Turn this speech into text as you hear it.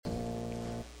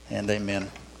And amen.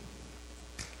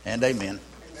 And amen.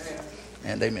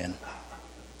 And amen.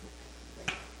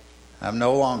 I'm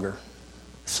no longer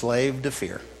slave to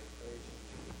fear.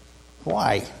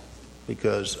 Why?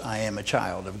 Because I am a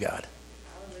child of God.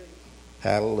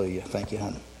 Hallelujah. Thank you,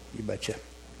 honey. You betcha.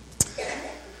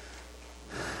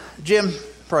 Jim,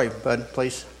 pray, bud,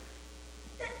 please.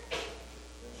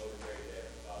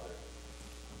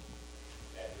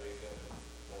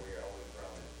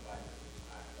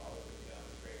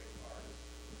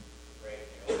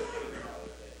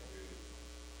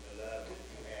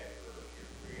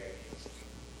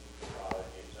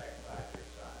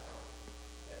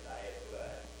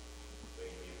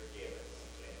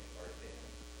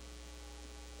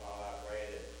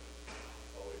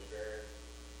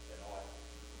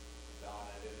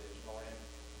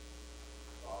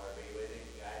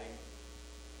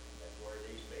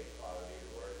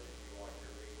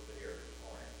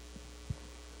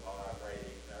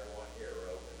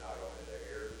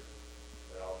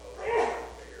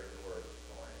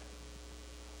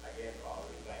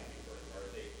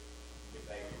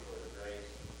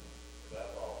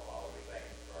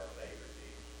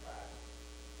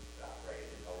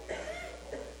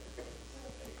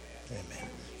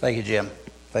 Thank you, Jim.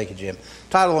 Thank you, Jim.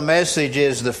 Title of the message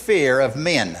is The Fear of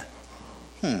Men.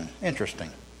 Interesting.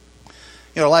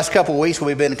 You know, the last couple of weeks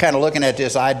we've been kind of looking at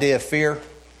this idea of fear.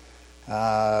 3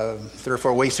 or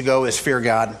 4 weeks ago is fear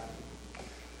God.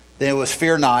 Then it was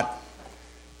fear not.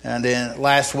 And then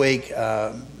last week,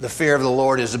 the fear of the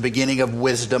Lord is the beginning of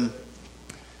wisdom.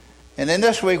 And then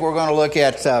this week we're going to look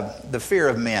at the fear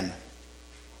of men.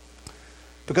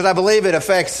 Because I believe it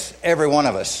affects every one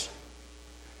of us.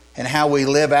 And how we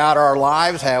live out our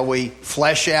lives, how we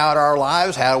flesh out our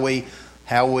lives, how we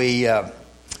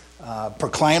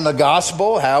proclaim the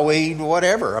gospel, how we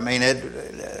whatever. I mean,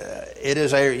 it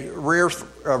is a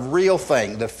real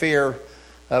thing, the fear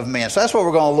of men. So that's what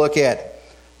we're going to look at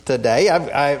today.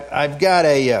 I've got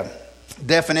a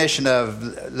definition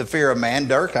of the fear of man.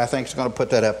 Dirk, I think, is going to put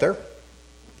that up there.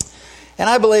 And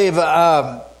I believe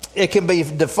it can be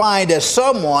defined as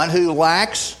someone who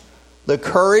lacks the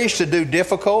courage to do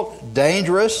difficult,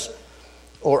 dangerous,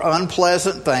 or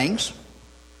unpleasant things.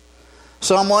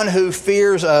 Someone who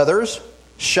fears others,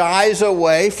 shies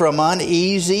away from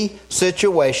uneasy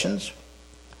situations,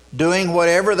 doing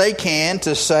whatever they can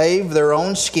to save their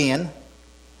own skin,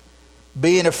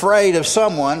 being afraid of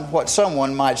what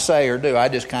someone might say or do. I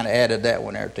just kind of added that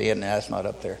one there at the end. Now, that's not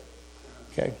up there.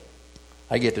 Okay?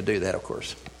 I get to do that, of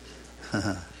course.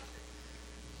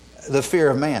 The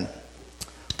fear of man.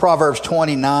 Proverbs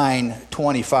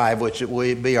 29:25, which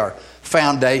would be our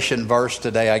foundation verse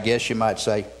today, I guess you might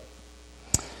say.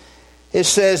 It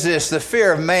says this: the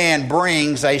fear of man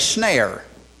brings a snare.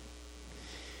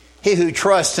 He who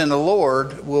trusts in the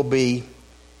Lord will be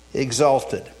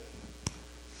exalted.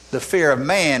 The fear of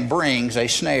man brings a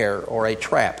snare or a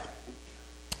trap.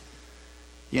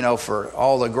 You know, for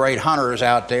all the great hunters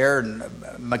out there, and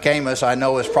McCamus, I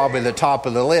know, is probably the top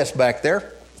of the list back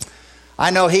there. I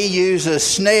know he uses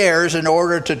snares in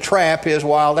order to trap his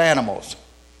wild animals.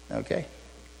 Okay?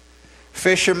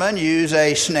 Fishermen use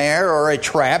a snare or a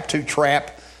trap to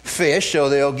trap fish so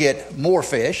they'll get more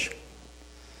fish.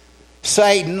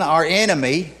 Satan, our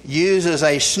enemy, uses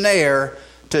a snare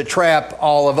to trap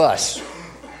all of us.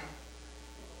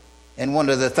 And one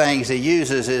of the things he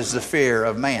uses is the fear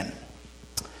of man.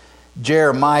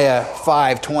 Jeremiah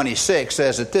 5:26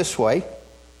 says it this way,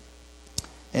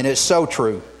 and it's so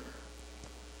true.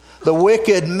 The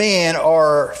wicked men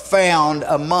are found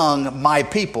among my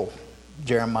people,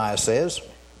 Jeremiah says.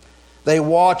 They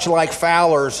watch like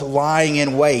fowlers lying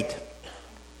in wait.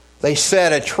 They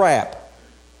set a trap.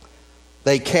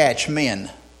 They catch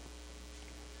men.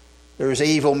 There's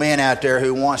evil men out there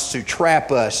who wants to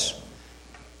trap us,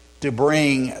 to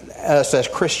bring us as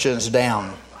Christians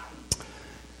down.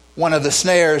 One of the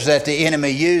snares that the enemy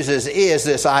uses is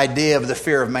this idea of the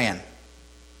fear of man.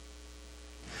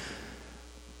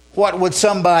 What would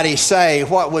somebody say?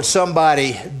 What would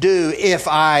somebody do if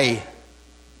I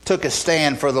took a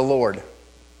stand for the Lord?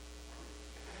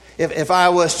 If I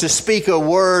was to speak a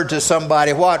word to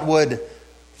somebody, what would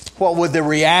the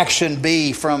reaction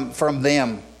be from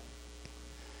them?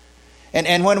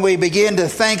 And when we begin to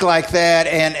think like that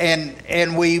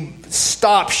and we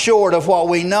stop short of what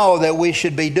we know that we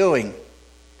should be doing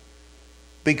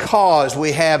because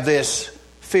we have this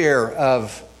fear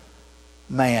of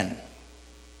man.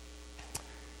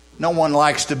 No one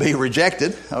likes to be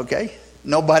rejected, okay?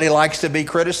 Nobody likes to be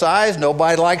criticized.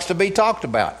 Nobody likes to be talked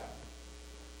about.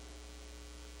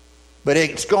 But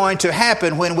it's going to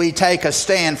happen when we take a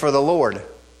stand for the Lord.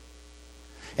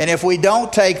 And if we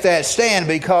don't take that stand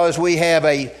because we have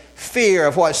a fear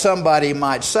of what somebody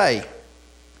might say,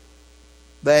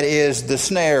 that is the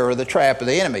snare or the trap of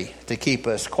the enemy to keep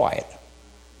us quiet.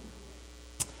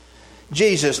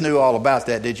 Jesus knew all about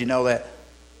that. Did you know that?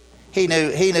 He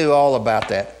knew all about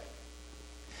that.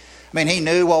 I mean, he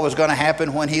knew what was going to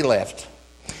happen when he left.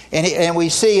 And we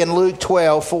see in Luke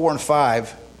 12, 4 and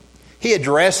 5, he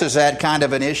addresses that kind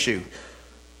of an issue.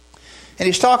 And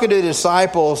he's talking to the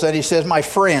disciples and he says, "My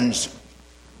friends,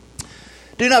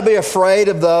 do not be afraid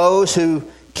of those who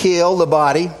kill the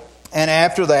body, and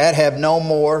after that have no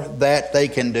more that they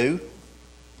can do.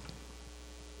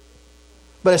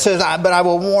 But it says, but I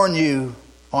will warn you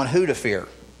on who to fear.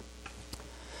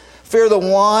 Fear the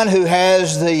one who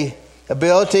has the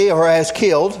ability or has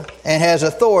killed and has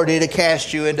authority to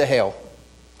cast you into hell.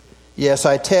 Yes,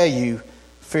 I tell you,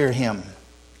 fear him."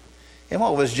 And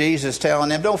what was Jesus telling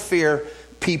them? Don't fear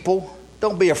people.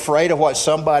 Don't be afraid of what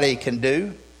somebody can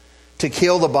do to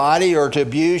kill the body or to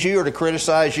abuse you or to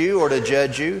criticize you or to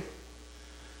judge you.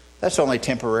 That's only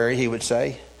temporary, he would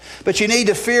say. But you need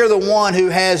to fear the one who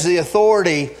has the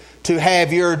authority to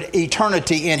have your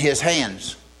eternity in his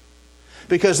hands.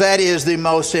 Because that is the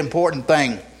most important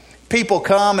thing. People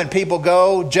come and people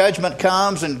go. Judgment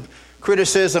comes and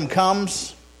criticism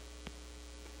comes.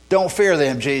 Don't fear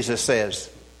them, Jesus says.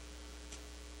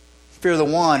 Fear the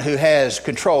one who has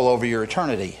control over your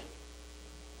eternity.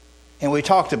 And we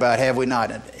talked about, have we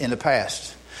not, in the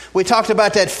past? We talked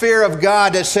about that fear of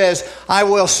God that says, I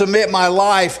will submit my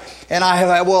life and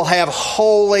I will have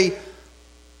holy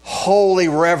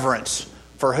reverence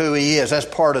for who he is. That's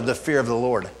part of the fear of the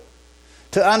Lord.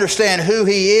 To understand who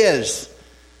he is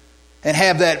and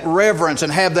have that reverence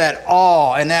and have that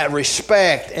awe and that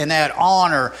respect and that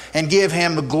honor and give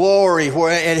him the glory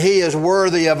and he is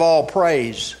worthy of all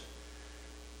praise.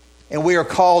 And we are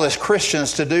called as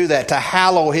Christians to do that, to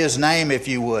hallow his name, if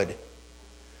you would.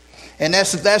 And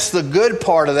that's the good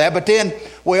part of that. But then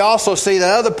we also see the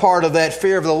other part of that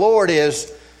fear of the Lord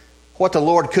is what the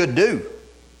Lord could do.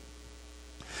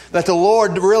 That the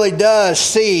Lord really does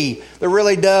see, the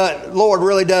Lord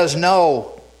really does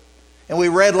know. And we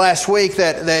read last week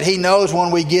that he knows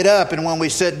when we get up and when we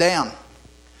sit down.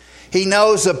 He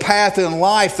knows the path in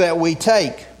life that we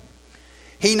take.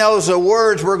 He knows the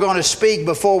words we're going to speak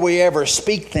before we ever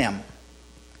speak them.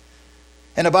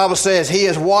 And the Bible says he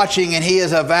is watching and he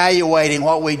is evaluating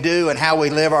what we do and how we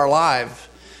live our lives.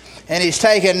 And he's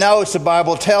taking notes, the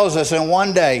Bible tells us, and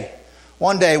one day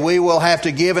we will have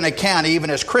to give an account, even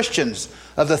as Christians,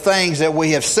 of the things that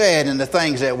we have said and the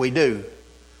things that we do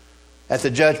at the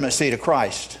judgment seat of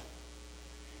Christ.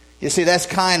 You see, that's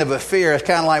kind of a fear. It's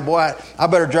kind of like, boy, I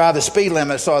better drive the speed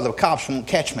limit so the cops won't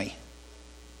catch me.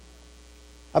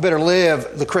 I better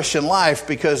live the Christian life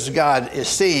because God is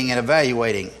seeing and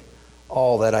evaluating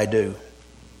all that I do.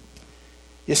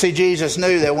 You see, Jesus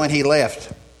knew that when he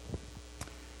left,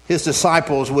 his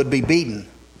disciples would be beaten,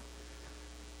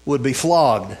 would be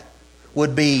flogged,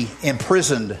 would be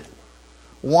imprisoned.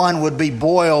 One would be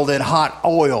boiled in hot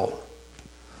oil.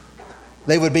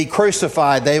 They would be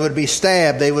crucified. They would be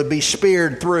stabbed. They would be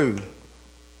speared through.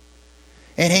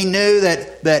 And he knew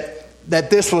that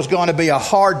this was going to be a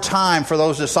hard time for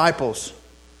those disciples.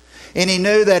 And he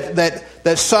knew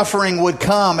that suffering would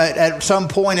come at some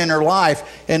point in their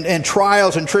life, and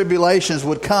trials and tribulations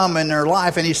would come in their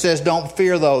life. And he says, don't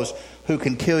fear those who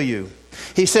can kill you.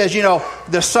 He says,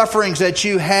 the sufferings that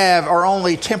you have are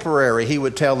only temporary, he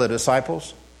would tell the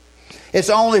disciples.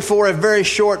 It's only for a very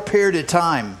short period of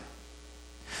time.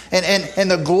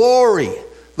 And the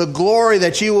glory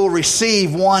that you will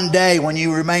receive one day when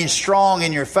you remain strong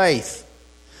in your faith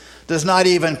does not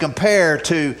even compare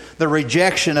to the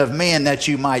rejection of men that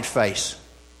you might face.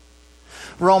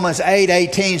 Romans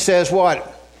 8:18 says what?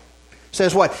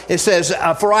 It says,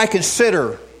 for I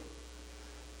consider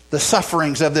the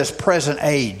sufferings of this present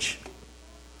age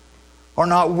are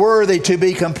not worthy to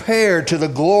be compared to the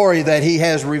glory that he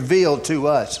has revealed to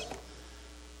us.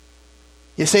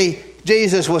 You see,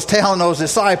 Jesus was telling those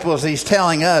disciples, he's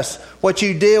telling us, what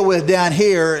you deal with down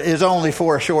here is only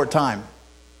for a short time.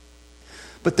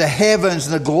 But the heavens,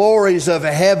 the glories of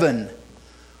heaven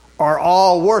are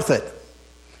all worth it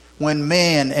when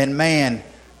man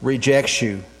rejects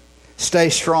you. Stay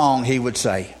strong, he would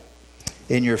say,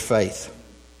 in your faith.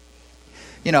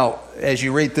 As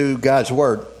you read through God's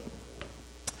Word,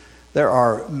 there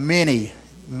are many,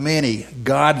 many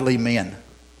godly men,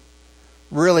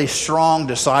 really strong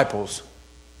disciples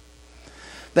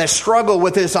that struggle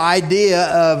with this idea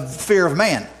of fear of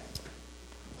man.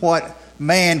 What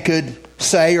man could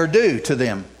say or do to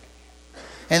them.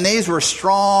 And these were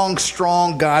strong,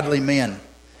 godly men.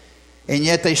 And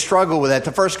yet they struggle with that.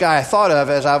 The first guy I thought of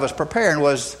as I was preparing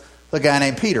was the guy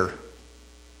named Peter.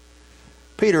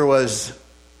 Peter's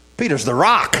the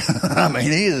rock. I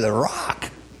mean, he's the rock.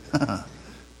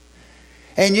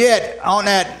 And yet, on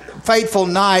that fateful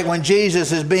night when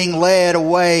Jesus is being led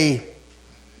away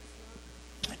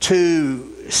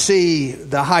to see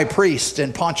the high priest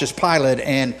and Pontius Pilate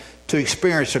and to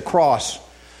experience the cross,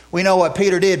 we know what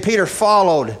Peter did. Peter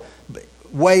followed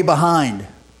way behind.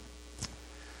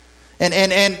 And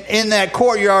in that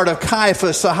courtyard of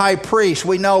Caiaphas, the high priest,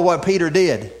 we know what Peter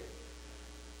did.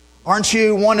 Aren't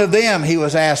you one of them? He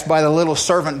was asked by the little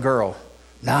servant girl.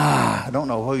 Nah, I don't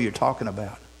know who you're talking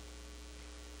about.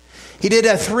 He did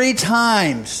that 3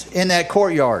 times in that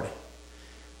courtyard,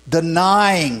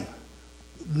 denying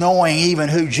knowing even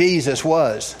who Jesus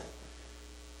was.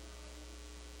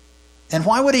 And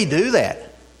why would he do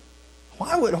that?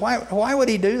 Why would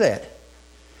he do that?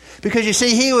 Because you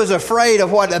see, he was afraid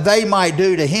of what they might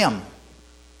do to him.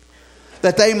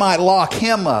 That they might lock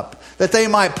him up. That they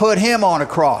might put him on a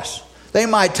cross. They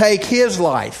might take his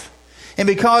life. And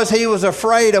because he was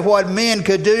afraid of what men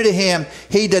could do to him,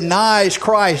 he denies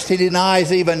Christ. He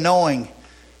denies even knowing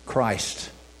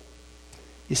Christ.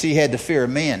 You see, he had the fear of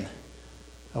men,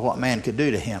 of what man could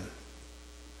do to him.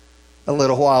 A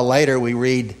little while later, we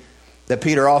read that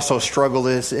Peter also struggled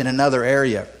this in another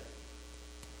area.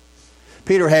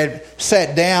 Peter had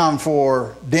sat down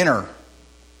for dinner.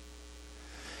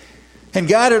 And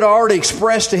God had already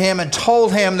expressed to him and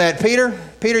told him that,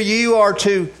 Peter, you are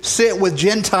to sit with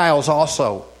Gentiles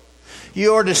also.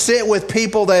 You are to sit with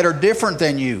people that are different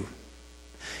than you.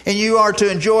 And you are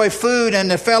to enjoy food and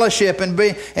the fellowship and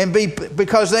be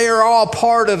because they are all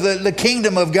part of the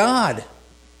kingdom of God.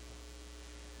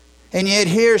 And yet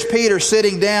here's Peter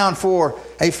sitting down for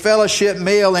a fellowship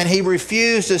meal, and he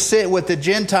refused to sit with the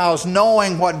Gentiles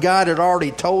knowing what God had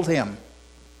already told him.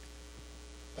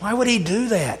 Why would he do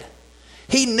that?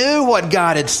 He knew what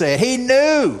God had said. He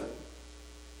knew.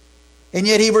 And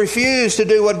yet he refused to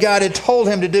do what God had told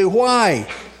him to do. Why?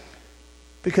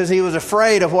 Because he was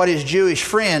afraid of what his Jewish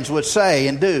friends would say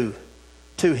and do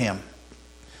to him.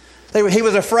 He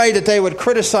was afraid that they would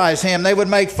criticize him. They would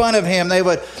make fun of him. They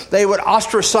would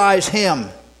ostracize him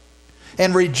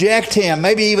and reject him.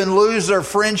 Maybe even lose their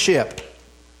friendship.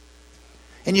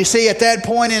 And you see, at that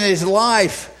point in his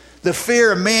life, the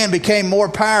fear of man became more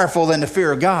powerful than the fear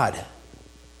of God.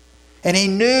 And he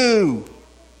knew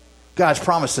God's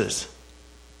promises.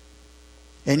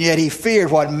 And yet he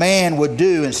feared what man would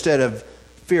do instead of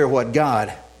fear what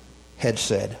God had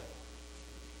said.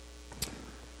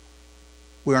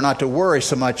 We are not to worry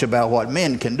so much about what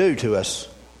men can do to us.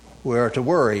 We are to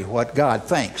worry what God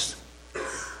thinks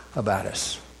about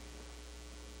us.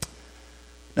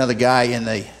 Another guy in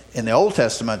the Old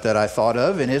Testament that I thought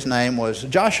of, and his name was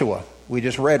Joshua. We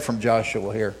just read from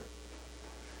Joshua here.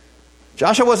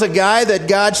 Joshua was a guy that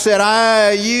God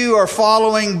said, you are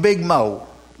following Big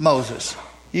Moses.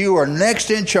 You are next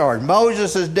in charge.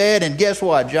 Moses is dead, and guess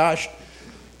what, Josh?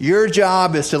 Your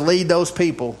job is to lead those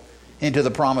people into the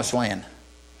promised land.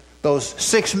 Those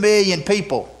 6 million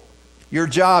people, your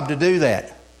job to do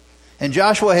that. And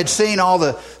Joshua had seen all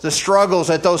the struggles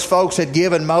that those folks had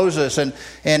given Moses,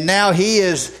 and now he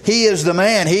is the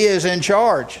man. He is in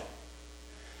charge.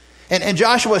 And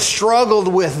Joshua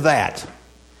struggled with that.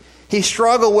 He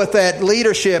struggled with that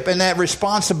leadership and that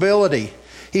responsibility.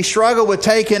 He struggled with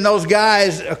taking those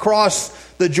guys across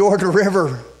the Jordan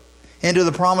River into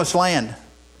the promised land.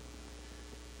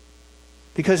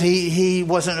 Because he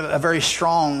wasn't a very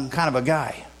strong kind of a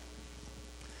guy.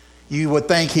 You would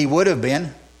think he would have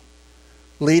been.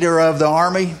 Leader of the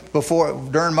army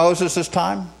during Moses'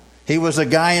 time. He was a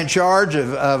guy in charge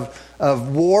of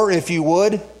war, if you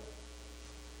would.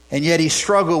 And yet he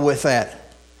struggled with that.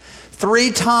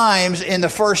 3 times in the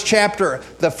first chapter,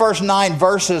 the first 9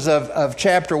 verses of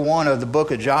chapter 1 of the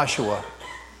book of Joshua,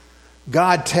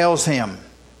 God tells him,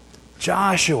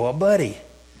 Joshua, buddy,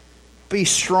 be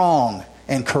strong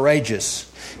and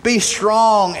courageous. Be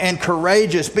strong and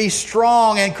courageous. Be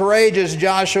strong and courageous,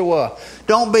 Joshua.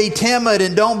 Don't be timid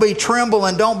and don't be tremble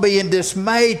and don't be in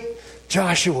dismay,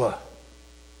 Joshua.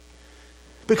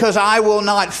 Because I will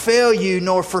not fail you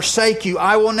nor forsake you.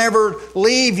 I will never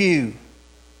leave you,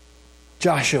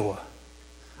 Joshua.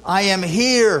 I am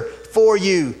here for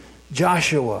you,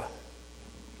 Joshua.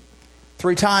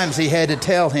 3 times he had to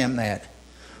tell him that.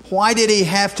 Why did he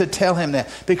have to tell him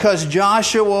that? Because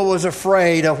Joshua was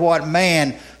afraid of what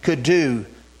man could do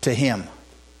to him.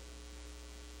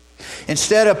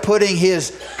 Instead of putting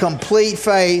his complete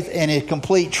faith and his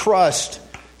complete trust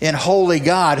in holy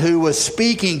God who was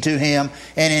speaking to him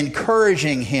and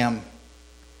encouraging him,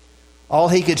 All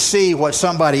he could see what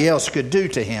somebody else could do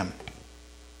to him.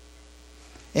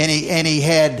 And he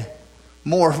had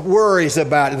more worries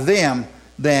about them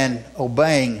than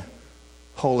obeying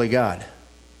holy God.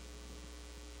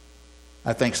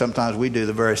 I think sometimes we do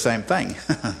the very same thing.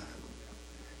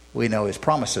 We know his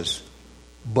promises,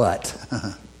 but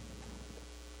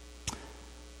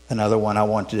another one I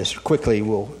want to just quickly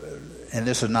and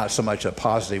this is not so much a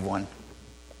positive one.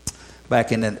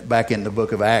 Back in the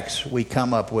book of Acts, we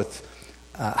come up with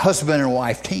a husband and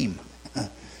wife team,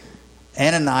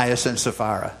 Ananias and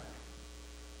Sapphira,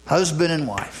 husband and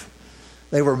wife.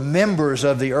 They were members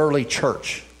of the early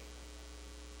church,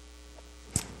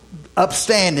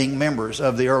 upstanding members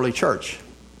of the early church.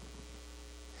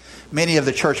 Many of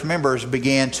the church members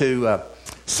began to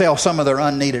sell some of their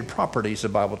unneeded properties, the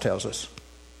Bible tells us.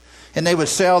 And they would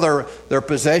sell their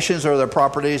possessions or their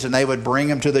properties, and they would bring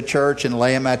them to the church and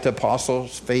lay them at the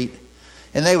apostles' feet.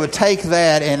 And they would take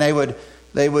that and they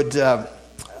would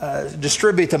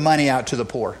distribute the money out to the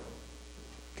poor.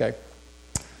 Okay,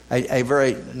 a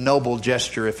very noble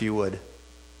gesture, if you would.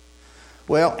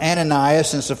 Well,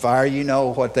 Ananias and Sapphira, you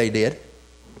know what they did.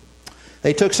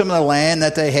 They took some of the land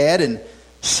that they had and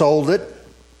sold it,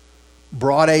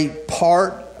 brought a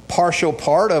partial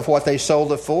part of what they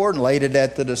sold it for and laid it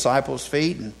at the disciples'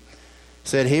 feet and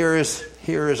said, here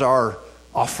is our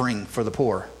offering for the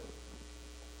poor.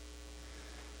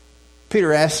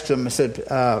 Peter asked them and said,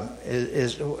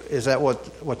 is that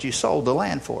what you sold the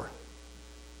land for?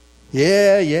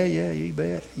 Yeah, you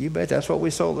bet that's what we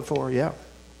sold it for, yeah.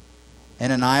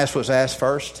 Ananias was asked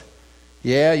first.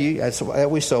 Yeah, that's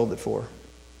what we sold it for.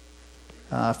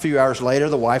 A few hours later,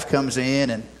 the wife comes in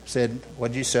and said,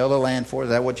 what did you sell the land for? Is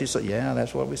that what you sold? Yeah,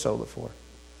 that's what we sold it for.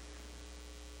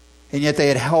 And yet they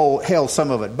had held some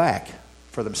of it back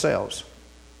for themselves.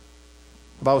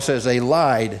 The Bible says they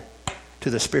lied to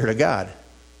the Spirit of God.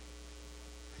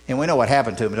 And we know what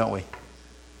happened to them, don't we?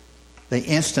 They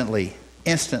instantly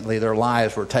their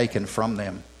lives were taken from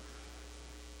them.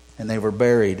 And they were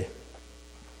buried.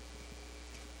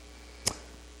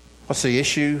 What's the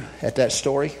issue at that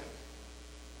story?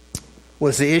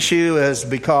 Was the issue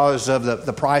because of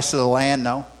the price of the land?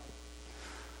 No.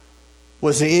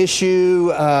 Was the issue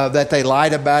that they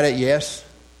lied about it? Yes.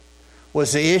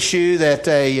 Was the issue that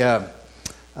they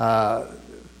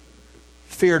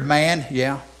feared man?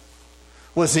 Yeah.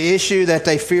 Was the issue that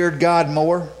they feared God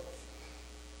more?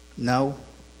 No.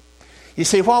 You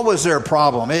see, what was their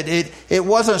problem? It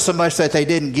wasn't so much that they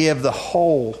didn't give the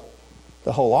whole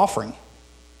offering.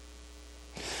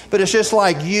 But it's just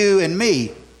like you and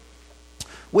me.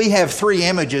 We have three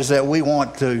images that we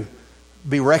want to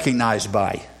be recognized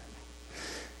by.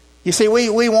 You see,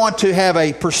 we want to have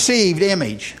a perceived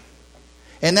image.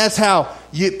 And that's how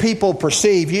people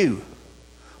perceive you.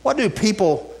 What do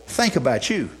people think about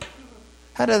you?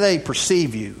 How do they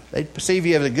perceive you? They perceive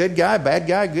you as a good guy, bad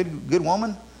guy, good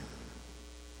woman?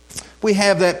 We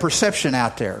have that perception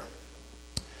out there.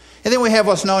 And then we have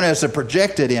what's known as the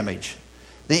projected image.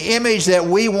 The image that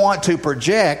we want to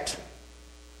project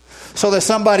so that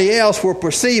somebody else will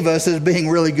perceive us as being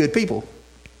really good people.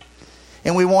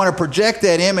 And we want to project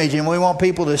that image, and we want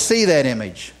people to see that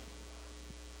image.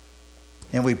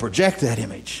 And we project that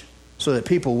image so that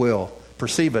people will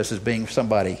perceive us as being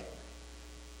somebody.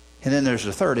 And then there's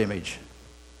the third image.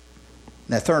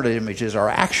 And that third image is our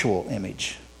actual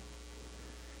image.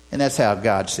 And that's how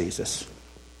God sees us.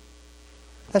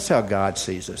 That's how God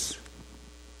sees us.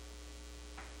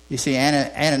 You see,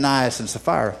 Ananias and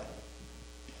Sapphira,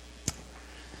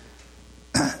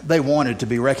 they wanted to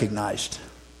be recognized.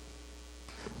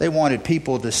 They wanted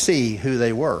people to see who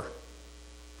they were.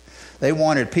 They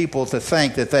wanted people to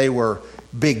think that they were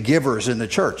big givers in the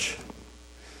church.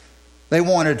 They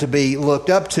wanted to be looked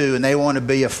up to, and they wanted to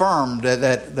be affirmed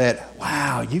that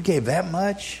wow, you gave that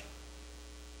much?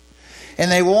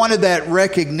 And they wanted that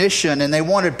recognition, and they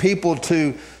wanted people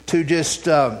to just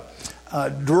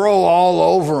drool all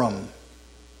over them.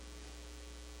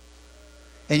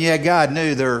 And yet God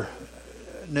knew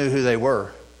who they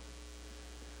were.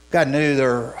 God knew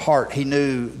their heart. He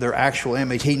knew their actual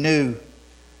image. He knew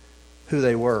who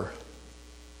they were.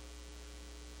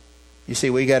 You see,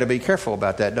 we got to be careful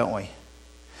about that, don't we?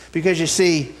 Because you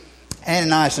see,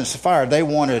 Ananias and Sapphira, they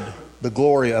wanted the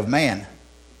glory of man.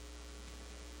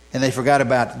 And they forgot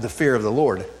about the fear of the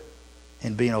Lord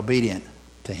and being obedient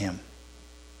to Him.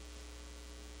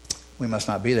 We must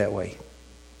not be that way.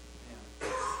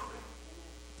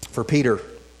 For Peter,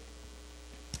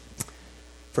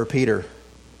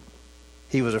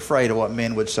 he was afraid of what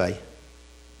men would say.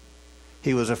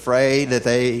 He was afraid that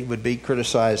they would be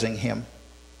criticizing him,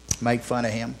 make fun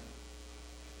of him,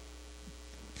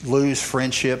 lose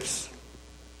friendships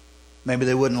Maybe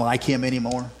they wouldn't like him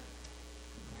anymore.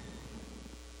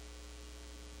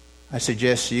 I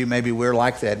suggest to you, maybe we're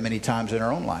like that many times in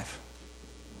our own life.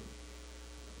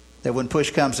 That when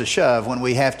push comes to shove, when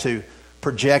we have to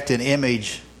project an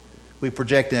image, we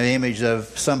project an image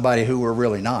of somebody who we're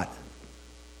really not.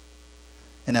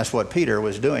 And that's what Peter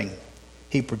was doing.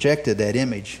 He projected that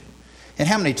image. And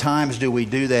how many times do we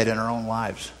do that in our own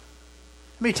lives?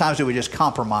 How many times do we just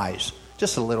compromise?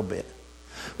 Just a little bit.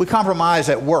 We compromise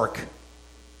at work.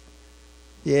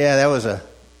 Yeah,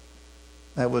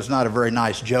 that was not a very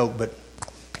nice joke, but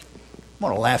I'm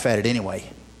going to laugh at it anyway.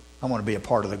 I want to be a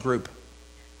part of the group.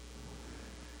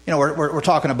 You know, we're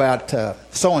talking about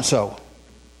so-and-so.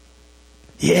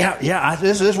 Yeah,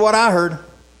 this is what I heard.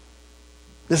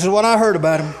 This is what I heard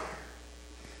about him.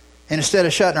 And instead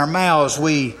of shutting our mouths,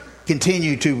 we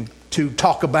continue to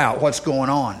talk about what's going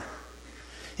on.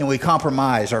 And we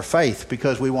compromise our faith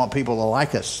because we want people to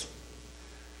like us.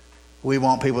 We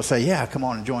want people to say, yeah, come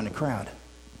on and join the crowd.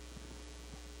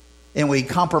 And we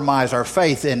compromise our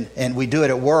faith, and we do it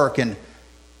at work, and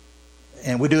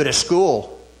we do it at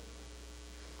school.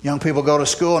 Young people go to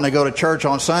school and they go to church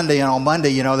on Sunday, and on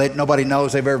Monday, nobody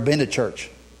knows they've ever been to church.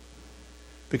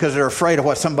 Because they're afraid of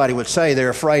what somebody would say. They're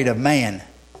afraid of man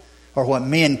or what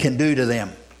men can do to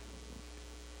them.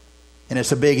 And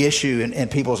it's a big issue in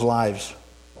people's lives.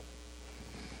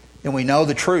 And we know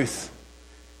the truth,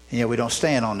 and yet we don't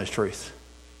stand on this truth.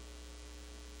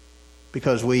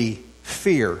 Because we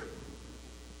fear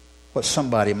what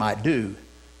somebody might do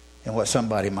and what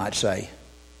somebody might say.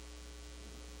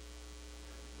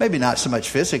 Maybe not so much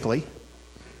physically,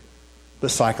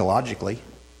 but psychologically.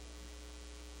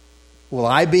 Will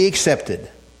I be accepted?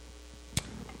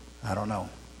 I don't know.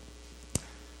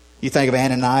 You think of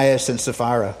Ananias and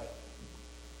Sapphira.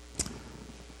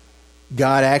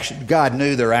 God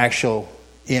knew their actual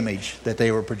image that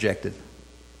they were projected.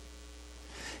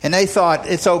 And they thought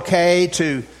it's okay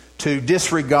to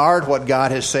disregard what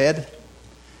God has said.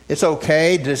 It's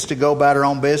okay just to go about our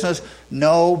own business.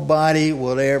 Nobody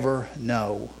will ever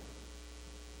know.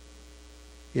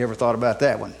 You ever thought about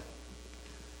that one?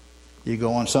 You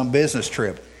go on some business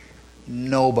trip.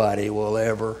 Nobody will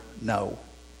ever know.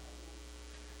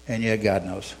 And yet God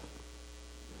knows.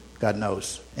 God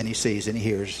knows. And He sees and He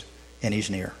hears and He's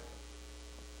near.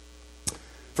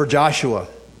 For Joshua,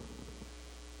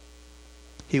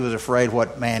 he was afraid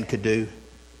what man could do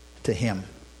to him.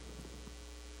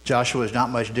 Joshua is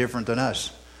not much different than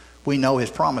us. We know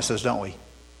his promises, don't we?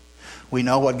 We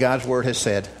know what God's word has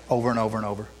said over and over and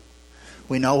over.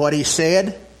 We know what He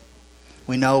said.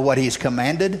 We know what He's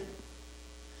commanded.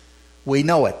 We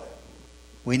know it.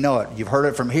 We know it. You've heard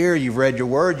it from here. You've read your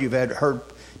word. You've heard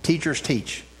teachers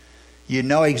teach. You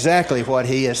know exactly what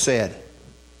He has said.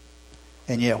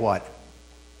 And yet what?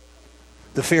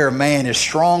 The fear of man is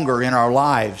stronger in our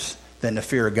lives than the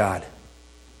fear of God.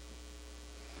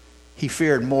 He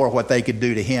feared more what they could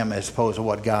do to him as opposed to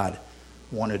what God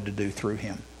wanted to do through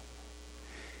him.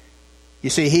 You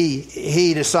see,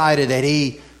 he decided that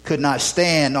he could not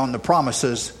stand on the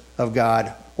promises of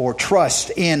God or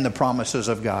trust in the promises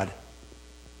of God.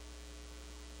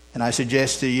 And I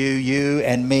suggest to you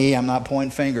and me, I'm not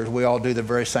pointing fingers, we all do the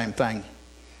very same thing.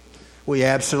 We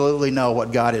absolutely know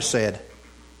what God has said.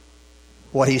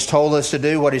 What He's told us to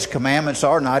do, what His commandments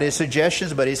are, not His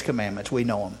suggestions, but His commandments. We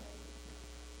know them.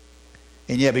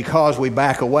 And yet because we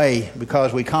back away,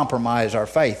 because we compromise our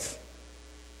faith,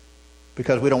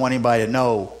 because we don't want anybody to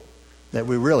know that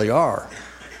we really are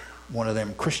one of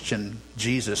them Christian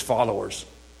Jesus followers,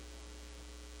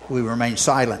 we remain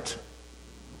silent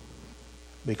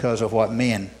because of what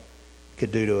men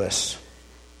could do to us.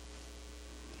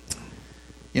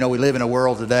 You know, we live in a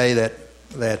world today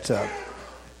that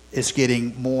it's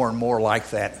getting more and more like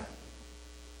that,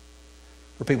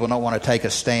 where people don't want to take a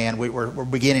stand. We're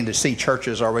beginning to see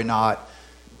churches, are we not,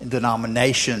 and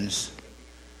denominations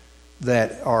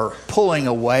that are pulling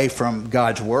away from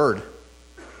God's word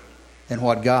and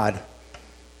what God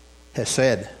has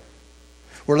said.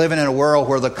 We're living in a world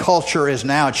where the culture is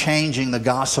now changing the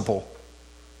gospel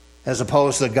as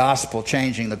opposed to the gospel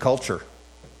changing the culture.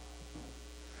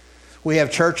 We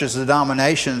have churches,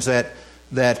 denominations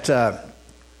that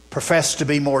profess to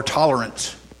be more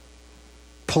tolerant,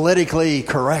 politically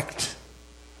correct,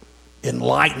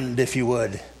 enlightened, if you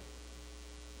would.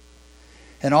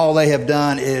 And all they have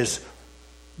done is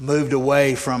moved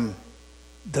away from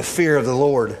the fear of the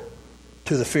Lord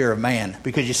to the fear of man.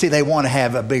 Because you see, they want to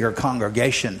have a bigger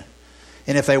congregation.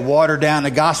 And if they water down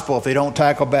the gospel, if they don't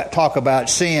talk about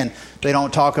sin, they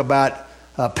don't talk about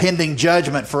pending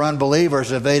judgment for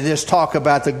unbelievers, if they just talk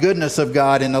about the goodness of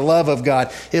God and the love of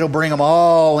God, it'll bring them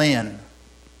all in.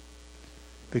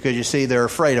 Because you see, they're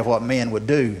afraid of what men would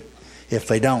do if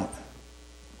they don't.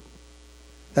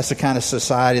 That's the kind of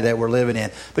society that we're living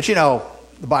in. But you know,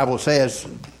 the Bible says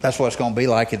that's what it's going to be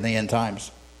like in the end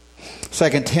times. 2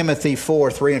 Timothy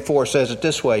 4:3-4 says it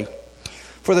this way.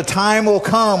 For the time will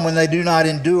come when they do not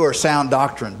endure sound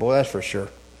doctrine. Boy, that's for sure.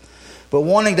 But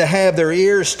wanting to have their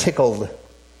ears tickled,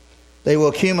 they will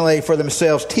accumulate for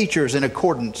themselves teachers in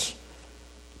accordance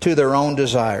to their own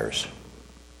desires.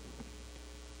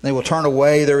 They will turn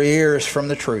away their ears from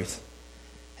the truth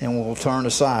and will turn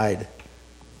aside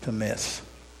to myths.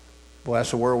 Boy,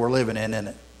 that's the world we're living in, isn't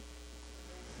it?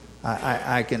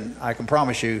 I can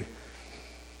promise you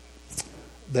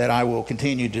that I will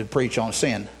continue to preach on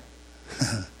sin.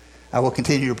 I will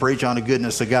continue to preach on the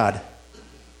goodness of God.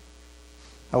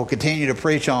 I will continue to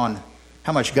preach on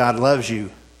how much God loves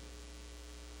you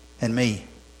and me.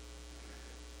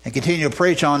 And continue to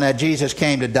preach on that Jesus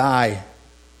came to die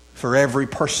for every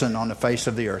person on the face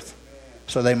of the earth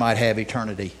so they might have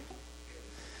eternity.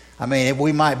 I mean,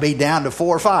 we might be down to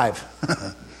 4 or 5.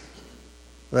 But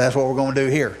that's what we're going to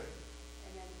do here.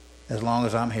 As long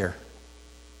as I'm here.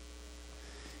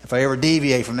 If I ever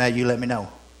deviate from that, you let me know.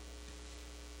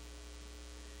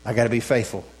 I got to be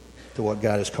faithful to what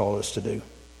God has called us to do.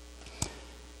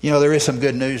 You know, there is some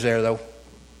good news there, though,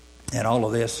 in all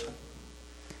of this.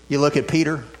 You look at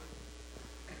Peter.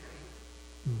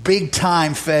 Big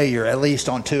time failure, at least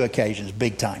on 2 occasions.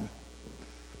 Big time.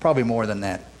 Probably more than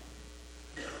that.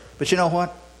 But you know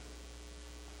what?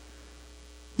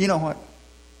 You know what?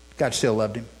 God still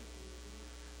loved him.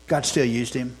 God still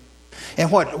used him.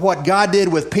 And what God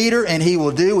did with Peter and he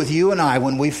will do with you and I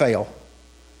when we fail.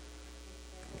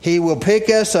 He will pick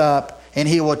us up and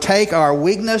he will take our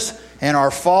weakness and our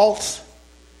faults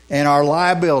and our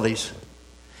liabilities.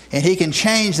 And he can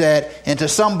change that into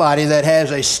somebody that has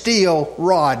a steel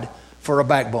rod for a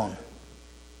backbone.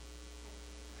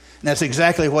 And that's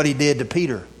exactly what he did to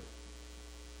Peter.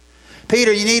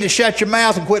 Peter, you need to shut your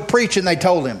mouth and quit preaching, they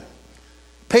told him.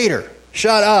 Peter,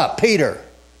 shut up. Peter,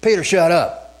 shut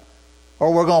up.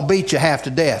 Or we're going to beat you half to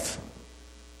death.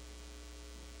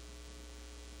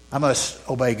 I must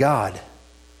obey God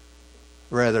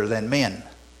rather than men,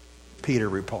 Peter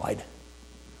replied.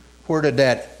 Where did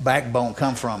that backbone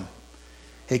come from?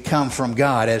 It come from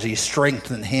God as he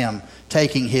strengthened him,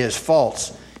 taking his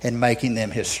faults and making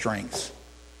them his strengths.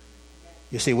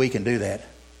 You see, we can do that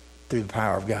through the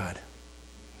power of God.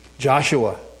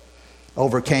 Joshua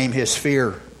overcame his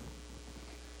fear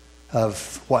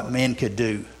of what men could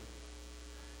do.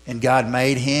 And God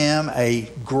made him a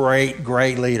great,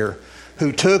 great leader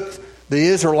who took the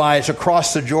Israelites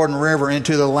across the Jordan River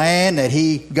into the land that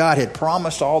God had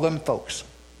promised all them folks.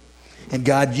 And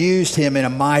God used him in a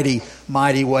mighty,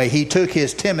 mighty way. He took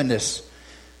his timidness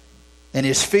and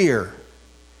his fear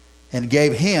and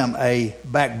gave him a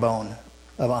backbone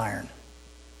of iron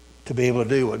to be able to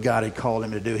do what God had called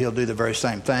him to do. He'll do the very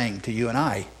same thing to you and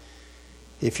I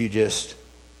if you just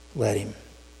let him.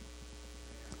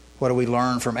 What do we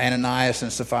learn from Ananias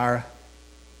and Sapphira?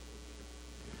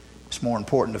 It's more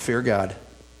important to fear God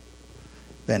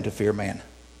than to fear man.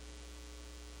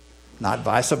 Not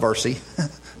vice versa,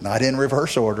 not in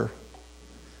reverse order.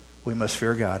 We must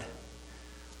fear God.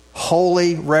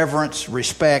 Holy reverence,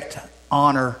 respect,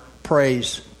 honor,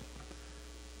 praise,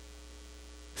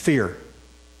 fear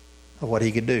of what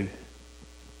he could do.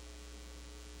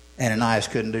 Ananias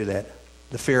couldn't do that.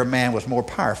 The fear of man was more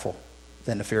powerful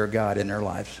than the fear of God in their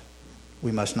lives.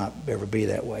 We must not ever be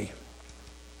that way.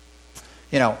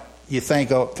 You know, you think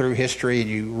through history and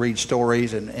you read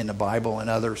stories in the Bible and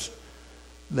others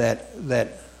that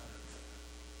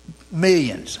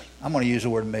millions, I'm going to use the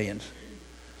word millions,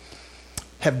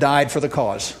 have died for the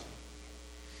cause.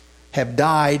 Have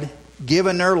died,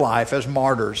 given their life as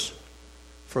martyrs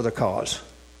for the cause.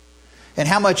 And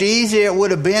how much easier it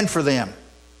would have been for them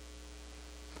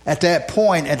at that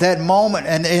point, at that moment,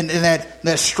 and in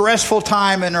that stressful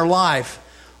time in their life.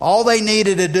 All they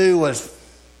needed to do was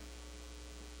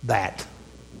that.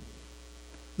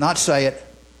 Not say it,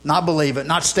 not believe it,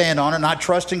 not stand on it, not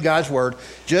trust in God's word,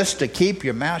 just to keep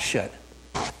your mouth shut.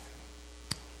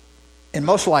 And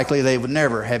most likely they would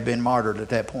never have been martyred at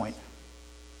that point.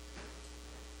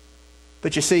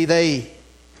 But you see, they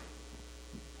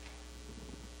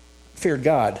feared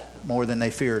God more than they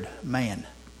feared man.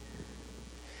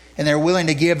 And they're willing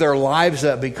to give their lives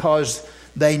up because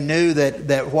they knew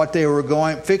that what they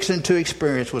were fixing to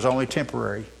experience was only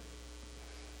temporary.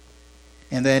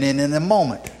 And then in the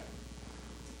moment,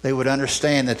 they would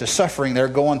understand that the suffering they're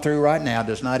going through right now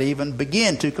does not even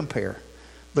begin to compare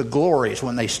the glories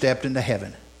when they stepped into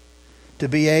heaven. To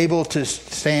be able to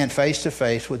stand face to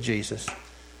face with Jesus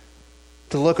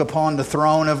to look upon the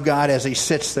throne of God as He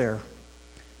sits there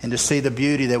and to see the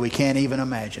beauty that we can't even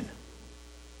imagine.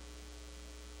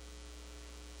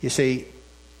 You see,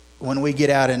 when we get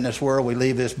out in this world, we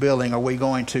leave this building, are we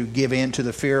going to give in to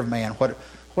the fear of man? What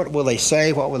will they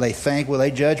say? What will they think? Will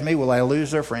they judge me? Will I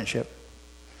lose their friendship?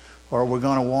 Or are we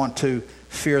going to want to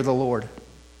fear the Lord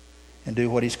and do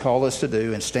what He's called us to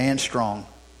do and stand strong?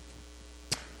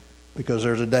 Because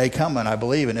there's a day coming, I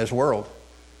believe, in this world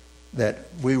that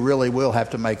we really will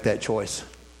have to make that choice.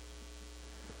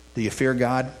 Do you fear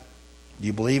God? Do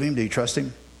you believe Him? Do you trust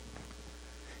Him?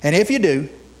 And if you do,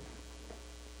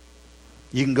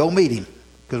 you can go meet Him,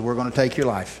 because we're going to take your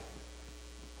life.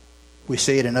 We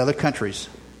see it in other countries.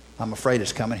 I'm afraid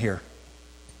it's coming here.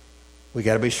 We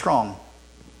got to be strong.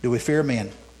 Do we fear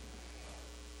men?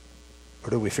 Or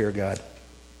do we fear God?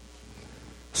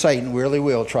 Satan really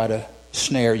will try to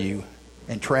snare you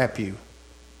and trap you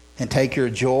and take your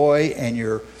joy and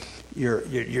your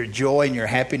joy and your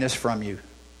happiness from you.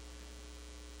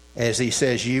 As he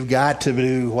says, you've got to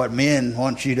do what men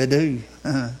want you to do.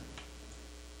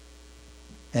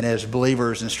 And as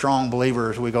believers and strong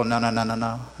believers, we go,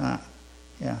 no.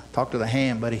 Yeah, talk to the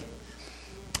hand, buddy.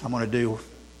 I'm going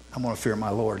to fear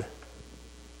my Lord.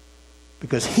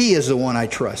 Because He is the one I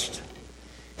trust.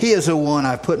 He is the one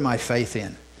I put my faith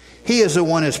in. He is the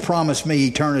one who's promised me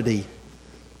eternity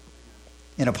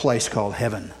in a place called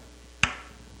heaven.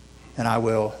 And I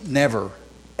will never,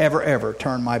 ever, ever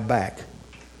turn my back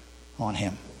on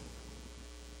Him.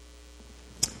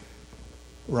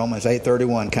 Romans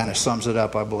 8:31 kind of sums it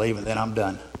up, I believe, and then I'm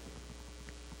done.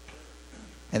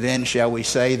 And then shall we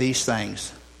say these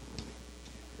things?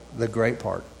 The great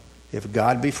part. If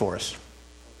God be for us,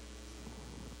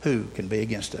 who can be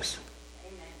against us?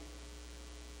 Amen.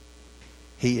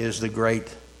 He is the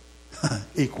great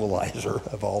equalizer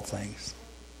of all things.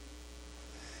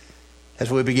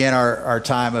 As we begin our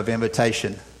time of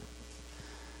invitation,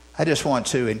 I just want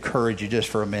to encourage you just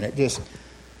for a minute. Just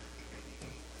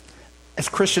as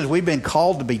Christians, we've been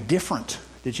called to be different.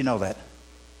 Did you know that?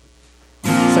 2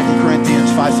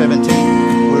 Corinthians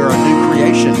 5:17, we are a new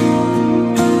creation.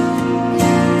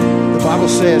 The Bible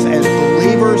says, as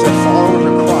believers and followers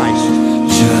of Christ,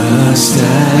 just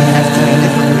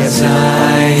as I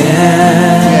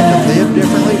am, we have to live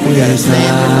differently. We have to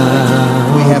stand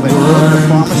differently. We have a book of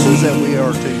promises that we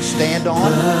are to stand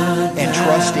on and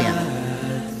trust in.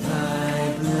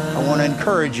 I want to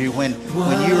encourage you when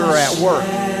you are at work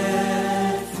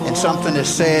and something is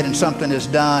said and something is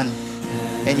done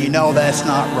and you know that's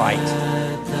not right,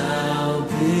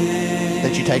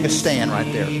 that you take a stand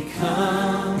right there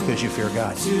because you fear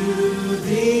God.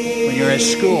 When you're at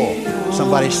school,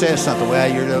 somebody says something, well,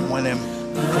 you're one of them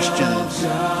Christians.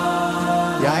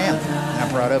 Yeah, I am, and I'm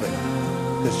proud of it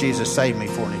because Jesus saved me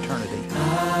for an eternity.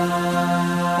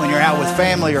 When you're out with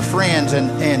family or friends and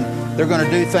they're going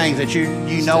to do things that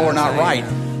you know are not right,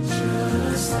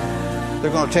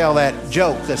 they're going to tell that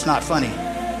joke that's not funny.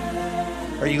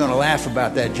 Or you're going to laugh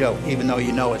about that joke even though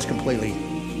you know it's completely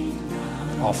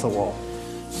off the wall.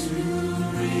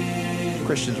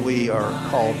 Christians, we are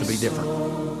called to be different.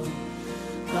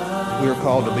 We are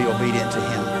called to be obedient to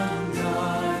Him.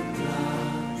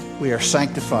 We are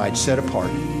sanctified, set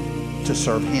apart to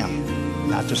serve Him,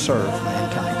 not to serve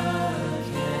mankind.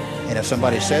 And if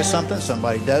somebody says something,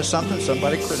 somebody does something,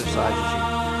 somebody criticizes you,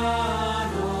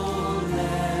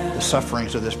 the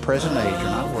sufferings of this present age are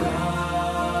not worthy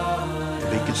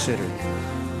to be considered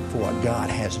for what God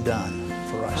has done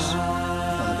for us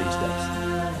one of these days.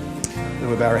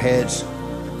 We bow our heads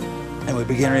and we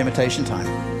begin our invitation time.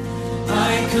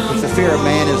 If the fear of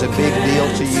man is a big deal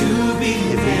to you,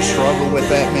 if you struggle with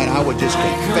that, man, I would just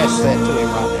confess that to Him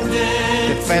right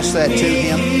now. Confess that to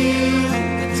Him.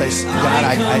 Say,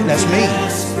 God, that's me.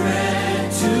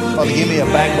 Father, give me a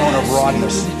backbone of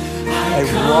rawness, a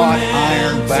wrought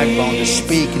iron backbone to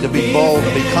speak and to be bold,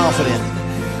 to be confident.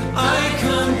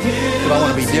 But I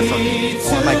want to be different. I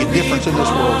want to make a difference in this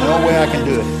world. The only way I can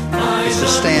do it is to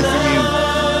stand for You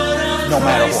no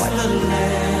matter what.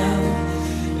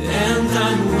 I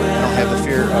don't have the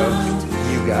fear of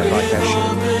You, God, like I should. I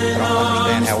don't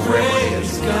understand how reverent it is,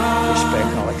 respect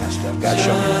and all that kind of stuff. God,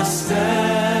 show me that.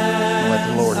 And let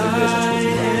the Lord do business with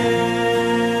You.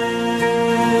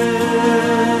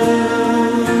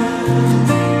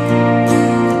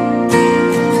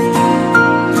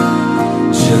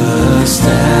 Just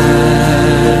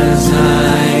as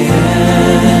I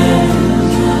am,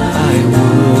 I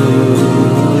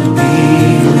would be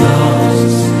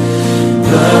lost,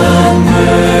 but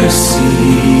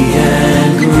mercy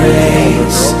and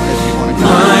grace,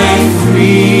 my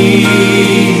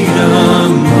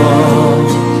freedom all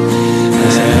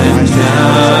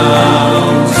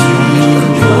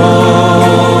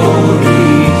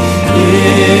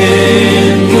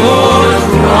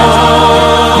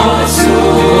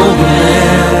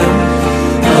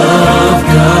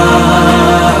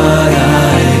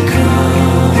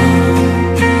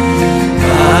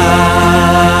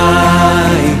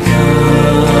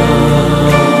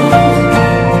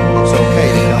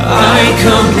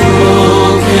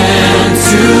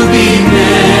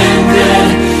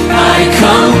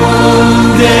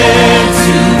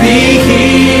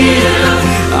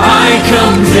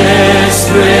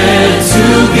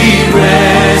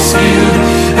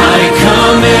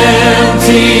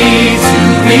empty to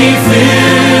be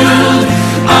filled.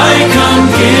 I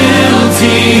come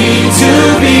guilty to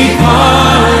be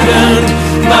pardoned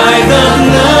by the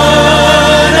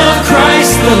blood of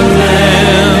Christ the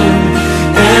Lamb.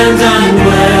 And I'm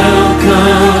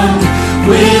welcome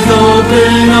with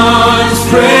open arms,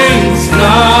 praise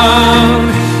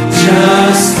God,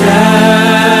 just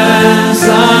as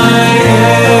I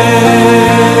am.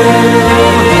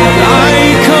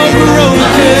 I come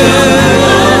broken.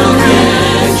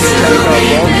 Take our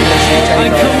brokenness, you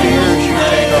take our fears, you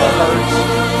take our hurts.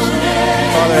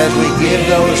 Father, as we give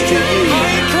those to you,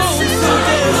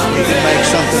 you can make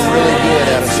something really good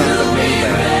out of something really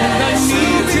bad.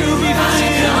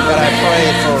 God, I pray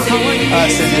for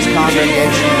us in this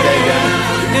congregation today, God.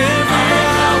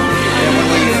 And when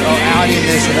we are out in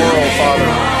this world,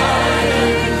 Father,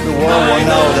 the world will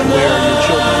know that we are your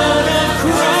children,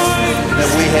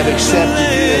 that we have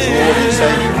accepted you as Lord and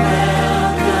Savior.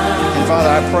 And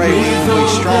Father, I pray we will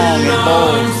be strong and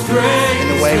bold in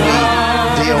the way we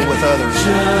deal with others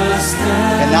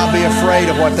and not be afraid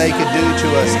of what they could do to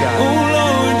us, God.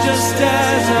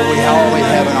 But we always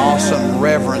have an awesome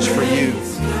reverence for you,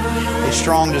 a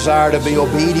strong desire to be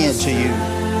obedient to you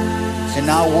and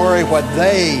not worry what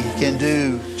they can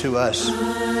do to us,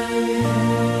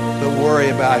 but worry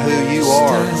about who you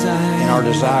are and our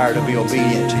desire to be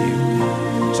obedient to you.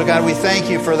 So God, we thank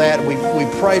you for that. We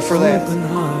pray for that.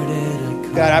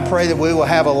 God, I pray that we will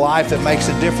have a life that makes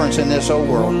a difference in this old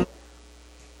world.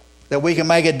 That we can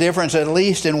make a difference at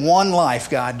least in one life,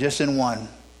 God, just in one.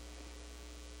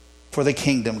 For the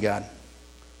kingdom, God.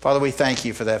 Father, we thank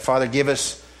you for that. Father, give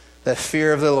us the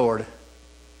fear of the Lord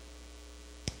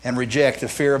and reject the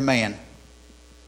fear of man.